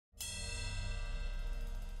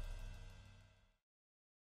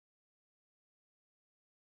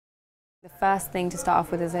The first thing to start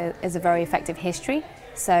off with is a very effective history.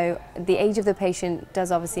 So the age of the patient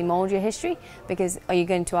does obviously mould your history, because are you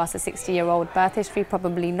going to ask a 60-year-old birth history?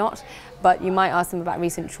 Probably not, but you might ask them about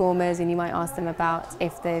recent traumas, and you might ask them about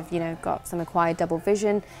if they've got some acquired double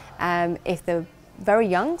vision. If they're very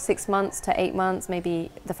young, 6 months to 8 months,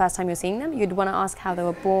 maybe the first time you're seeing them, you'd want to ask how they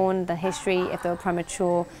were born, the history, if they were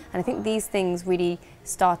premature. And I think these things really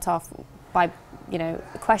start off by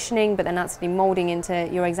questioning, but then actually moulding into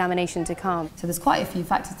your examination to come. So there's quite a few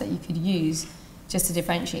factors that you could use just to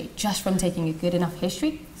differentiate, just from taking a good enough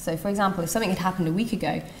history. So for example, if something had happened a week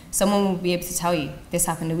ago, someone will be able to tell you, this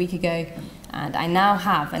happened a week ago, and I now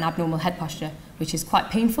have an abnormal head posture, which is quite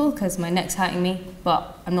painful because my neck's hurting me,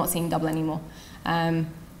 but I'm not seeing double anymore. And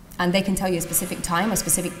they can tell you a specific time, a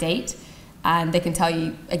specific date, and they can tell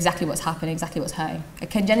you exactly what's happened, exactly what's hurting. A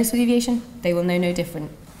congenital deviation, they will know no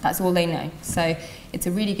different. That's all they know. So it's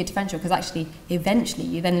a really good differential, because actually, eventually,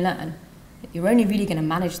 you then learn that you're only really going to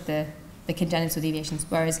manage the congenital deviations,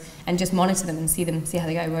 and just monitor them and see how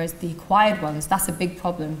they go. Whereas the acquired ones, that's a big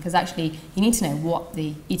problem, because actually you need to know what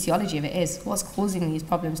the etiology of it is, what's causing these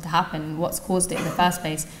problems to happen, what's caused it in the first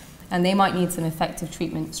place, and they might need some effective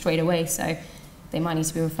treatment straight away. So they might need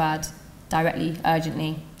to be referred directly,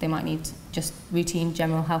 urgently. They might need just routine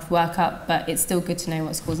general health workup, but it's still good to know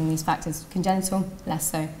what's causing these factors. Congenital, less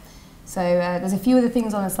so. So there's a few other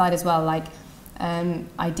things on the slide as well, like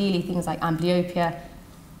ideally things like amblyopia.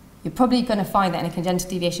 You're probably going to find that in a congenital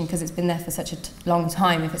deviation, because it's been there for such a long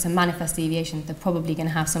time, if it's a manifest deviation, they're probably going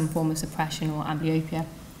to have some form of suppression or amblyopia.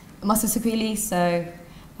 Muscle sequelae, so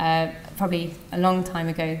probably a long time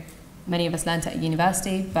ago, many of us learnt it at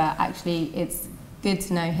university, but actually it's good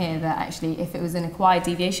to know here that actually if it was an acquired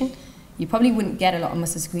deviation, you probably wouldn't get a lot of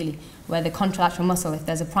muscle sequelae, where the contralateral muscle, if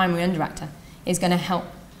there's a primary underactor, is going to help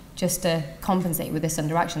just to compensate with this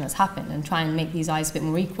underaction that's happened and try and make these eyes a bit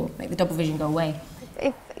more equal, make the double vision go away.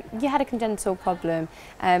 If you had a congenital problem,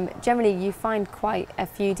 generally you find quite a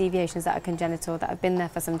few deviations that are congenital that have been there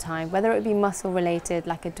for some time, whether it be muscle related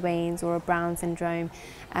like a Duane's or a Brown syndrome,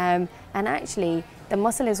 and actually the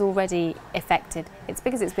muscle is already affected. It's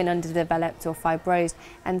because it's been underdeveloped or fibrosed,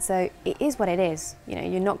 and so it is what it is.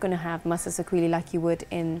 You're not going to have muscle sequelae like you would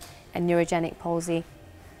in a neurogenic palsy.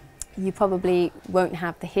 You probably won't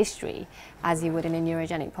have the history as you would in a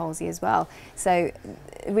neurogenic palsy as well. So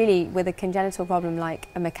really, with a congenital problem like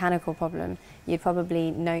a mechanical problem, you'd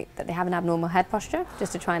probably note that they have an abnormal head posture,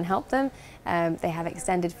 just to try and help them. They have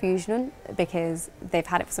extended fusion because they've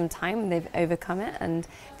had it for some time and they've overcome it and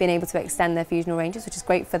been able to extend their fusional ranges, which is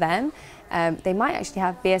great for them. They might actually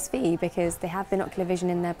have BSV because they have binocular vision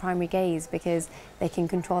in their primary gaze, because they can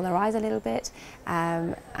control their eyes a little bit,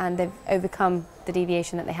 and they've overcome the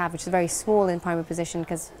deviation that they have, which is very small in primary position,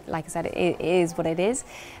 because like I said, it is what it is.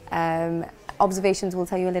 Observations will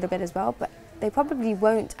tell you a little bit as well, but they probably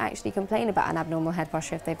won't actually complain about an abnormal head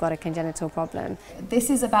posture if they've got a congenital problem.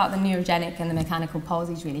 This is about the neurogenic and the mechanical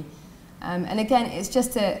palsies, really. And again, it's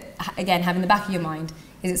just to, have in the back of your mind,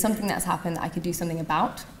 is it something that's happened that I could do something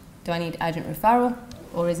about? Do I need urgent referral?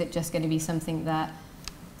 Or is it just going to be something that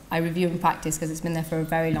I review in practice because it's been there for a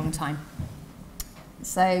very long time?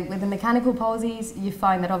 So with the mechanical palsies, you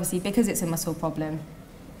find that obviously because it's a muscle problem,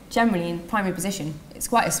 generally in primary position, it's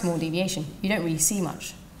quite a small deviation. You don't really see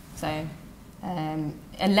much. So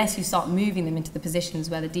unless you start moving them into the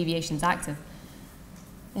positions where the deviation's active.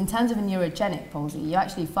 In terms of a neurogenic palsy, you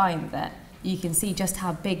actually find that you can see just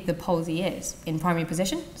how big the palsy is in primary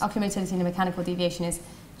position. Ocular motility in a mechanical deviation is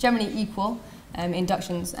generally equal,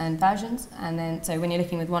 inductions and versions, and then so when you're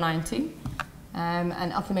looking with one eye and two.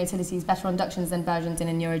 And ocular motility is better on inductions than versions in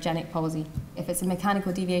a neurogenic palsy. If it's a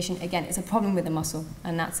mechanical deviation, again, it's a problem with the muscle,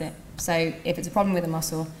 and that's it. So if it's a problem with the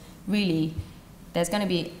muscle, really, there's going to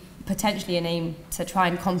be potentially an aim to try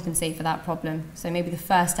and compensate for that problem. So maybe the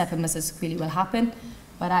first step of muscle sequelae will happen,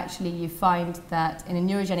 but actually you find that in a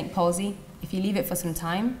neurogenic palsy, if you leave it for some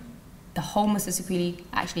time, the whole muscle sequelae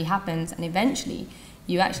actually happens, and eventually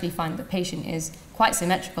you actually find the patient is quite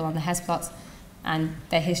symmetrical on the Hess plots, and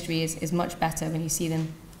their history is much better when you see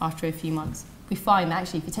them after a few months. We find that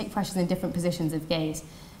actually if you take pressures in different positions of gaze,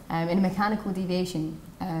 in a mechanical deviation,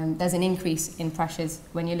 there's an increase in pressures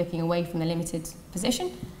when you're looking away from the limited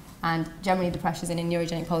position, and generally the pressures in a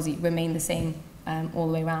neurogenic palsy remain the same all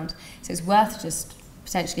the way around. So it's worth just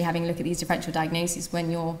potentially having a look at these differential diagnoses when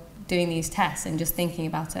you're doing these tests and just thinking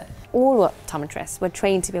about it. All optometrists were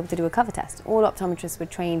trained to be able to do a cover test. All optometrists were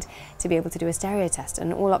trained to be able to do a stereo test,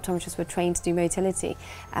 and all optometrists were trained to do motility,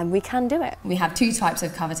 and we can do it. We have two types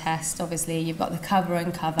of cover tests. Obviously, you've got the cover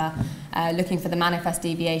and cover, looking for the manifest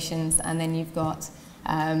deviations, and then you've got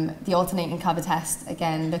The alternating cover test,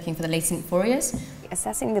 again, looking for the latent forias.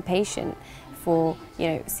 Assessing the patient for,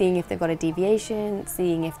 seeing if they've got a deviation,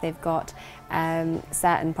 seeing if they've got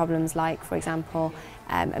certain problems like, for example,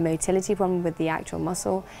 a motility problem with the actual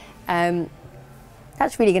muscle.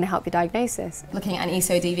 That's really going to help your diagnosis. Looking at an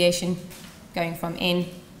ESO deviation going from in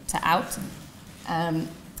to out,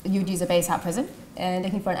 you'd use a base-out prism.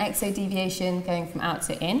 Looking for an exo deviation going from out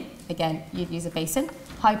to in, again, you'd use a basin.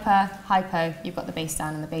 Hyper, hypo, you've got the base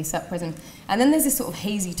down and the base up prism. And then there's this sort of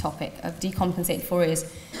hazy topic of decompensated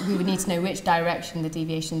forias. We would need to know which direction the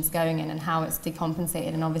deviation's going in and how it's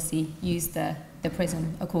decompensated, and obviously use the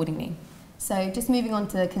prism accordingly. So just moving on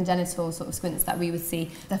to the congenital sort of squints that we would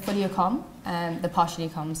see, the fully occom and the partially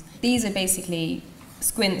occoms. These are basically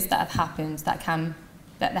squints that have happened that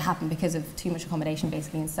happen because of too much accommodation,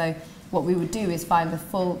 basically. And so what we would do is find the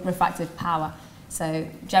full refractive power. So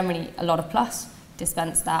generally a lot of plus,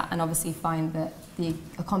 dispense that, and obviously find that the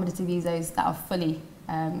accommodative ESOs that are fully,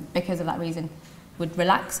 because of that reason, would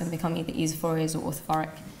relax and become either esophorias or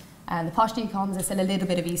orthophoric. And the partially occoms, there's still a little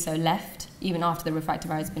bit of ESO left, even after the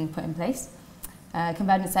refractive area has been put in place.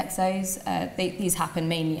 Convergence exos, these happen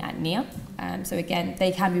mainly at near. So again,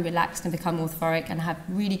 they can be relaxed and become orthophoric and have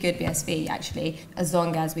really good BSV, actually, as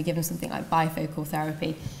long as we give them something like bifocal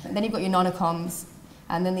therapy. And then you've got your non-occoms,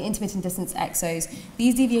 and then the intermittent distance exos.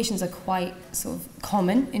 These deviations are quite sort of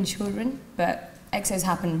common in children, but exos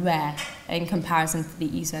happen rare in comparison to the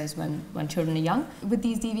ESOs when children are young. With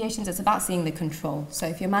these deviations, it's about seeing the control. So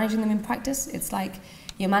if you're managing them in practice, it's like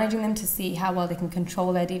you're managing them to see how well they can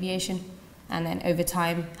control their deviation, and then over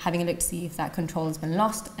time, having a look to see if that control has been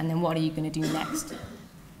lost, and then what are you going to do next.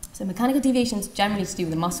 So mechanical deviations generally to do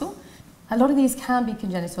with the muscle. A lot of these can be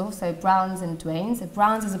congenital, so Browns and Duane's. So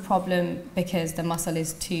Browns is a problem because the muscle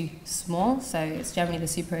is too small, so it's generally the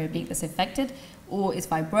superior oblique that's affected, or it's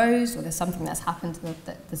fibrosed, or there's something that's happened to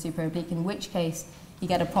the superior oblique, in which case you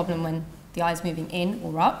get a problem when the eye is moving in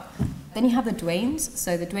or up. Then you have the Duane's.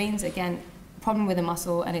 So the Duane's, again, problem with the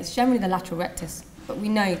muscle, and it's generally the lateral rectus. But we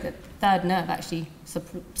know that third nerve actually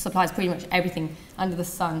supplies pretty much everything under the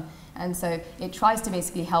sun. And so it tries to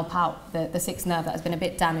basically help out the sixth nerve that has been a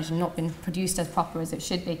bit damaged and not been produced as proper as it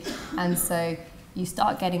should be. And so you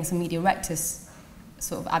start getting some medial rectus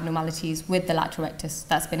sort of abnormalities with the lateral rectus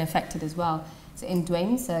that's been affected as well. So in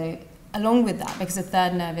Duane's, so along with that, because the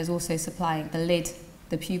third nerve is also supplying the lid,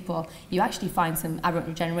 the pupil, you actually find some aberrant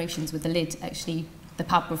regenerations with the lid, actually the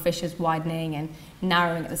palpebral fissures widening and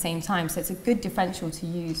narrowing at the same time. So it's a good differential to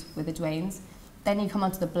use with the Duane's. Then you come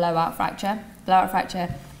on to the blowout fracture. Blowout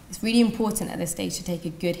fracture, it's really important at this stage to take a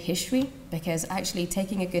good history, because actually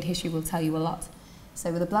taking a good history will tell you a lot.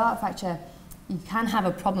 So with a blowout fracture, you can have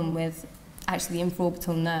a problem with actually the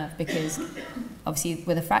infraorbital nerve, because obviously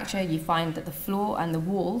with a fracture you find that the floor and the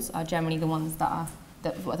walls are generally the ones that are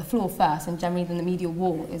the floor first, and generally then the medial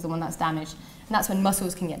wall is the one that's damaged, and that's when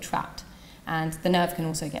muscles can get trapped and the nerve can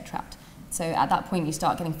also get trapped. So at that point you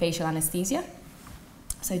start getting facial anesthesia.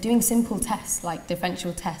 So doing simple tests, like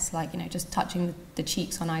differential tests, like just touching the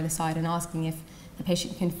cheeks on either side and asking if the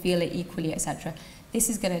patient can feel it equally, etc. This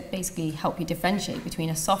is going to basically help you differentiate between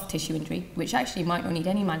a soft tissue injury, which actually might not need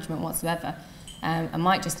any management whatsoever, and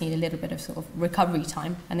might just need a little bit of sort of recovery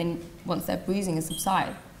time. And then once their bruising has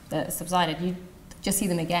subsided, you just see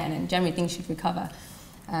them again, and generally things should recover.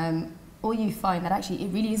 Or you find that actually it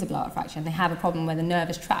really is a blowout fracture, and they have a problem where the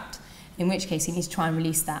nerve is trapped, in which case you need to try and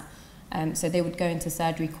release that. So they would go into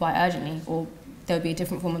surgery quite urgently, or there would be a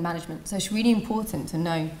different form of management. So it's really important to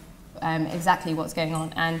know exactly what's going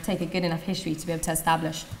on and take a good enough history to be able to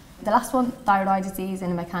establish. The last one, thyroid eye disease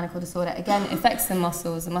and a mechanical disorder, again, it affects the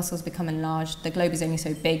muscles become enlarged, the globe is only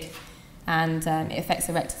so big, and it affects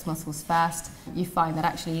the rectus muscles first. You find that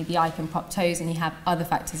actually the eye can pop toes, and you have other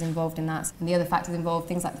factors involved in that. And the other factors involve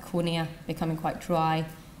things like the cornea becoming quite dry,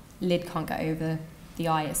 lid can't get over the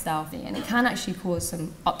eye itself, and it can actually cause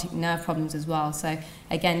some optic nerve problems as well. So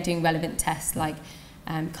again, doing relevant tests like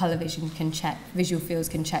colour vision can check, visual fields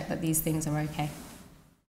can check that these things are okay.